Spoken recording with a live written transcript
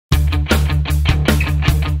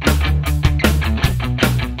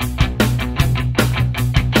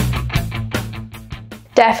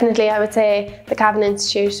Definitely, I would say the Cavan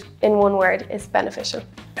Institute, in one word, is beneficial.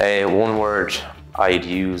 One word I'd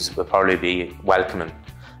use would probably be welcoming.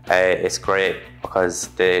 It's great because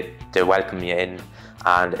they welcome you in,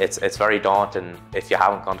 and it's very daunting if you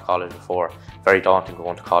haven't gone to college before. Very daunting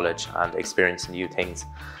going to college and experiencing new things.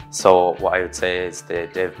 So what I would say is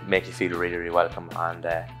they make you feel really, really welcome and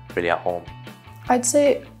really at home. I'd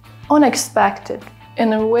say unexpected.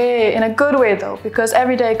 In a good way though, because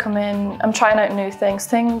every day I come in, I'm trying out new things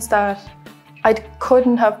that I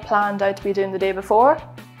couldn't have planned out to be doing the day before,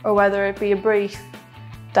 or whether it be a brief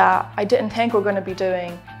that I didn't think we're going to be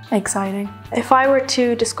doing. Exciting. If I were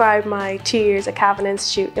to describe my 2 years at Cavan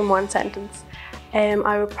Institute in one sentence,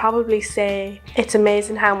 I would probably say it's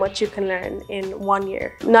amazing how much you can learn in 1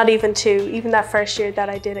 year. Not even 2, even that first year that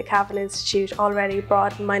I did at Cavan Institute already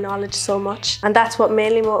broadened my knowledge so much. And that's what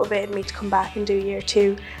mainly motivated me to come back and do year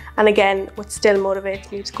 2. And again, what still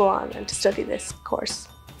motivates me to go on and to study this course.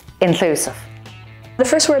 Inclusive. The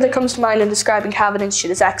first word that comes to mind in describing Cavan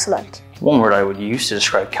Institute is excellent. One word I would use to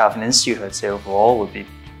describe Cavan Institute, I'd say overall, would be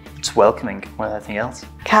it's welcoming more than anything else.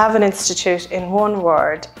 Cavan Institute in one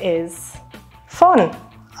word is fun.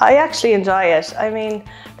 I actually enjoy it. I mean,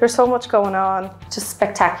 there's so much going on. Just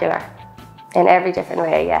spectacular in every different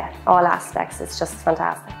way, yeah. All aspects, it's just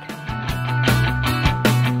fantastic.